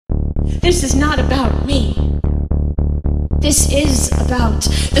This is not about me. This is about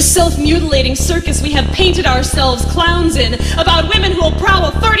the self-mutilating circus we have painted ourselves clowns in, about women who will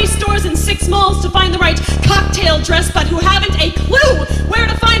prowl 30 stores and 6 malls to find the right cocktail dress, but who haven't a clue where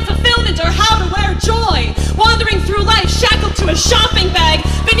to find fulfillment or how to wear joy, wandering through life shackled to a shopping bag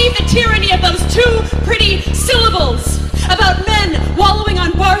beneath the tyranny of those 2 pretty syllables, about men wallowing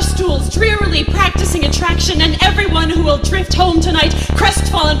on bar stools, drearily practicing attraction, and everyone who will drift home tonight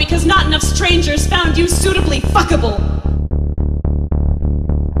crestfallen because not enough strangers found you suitably fuckable.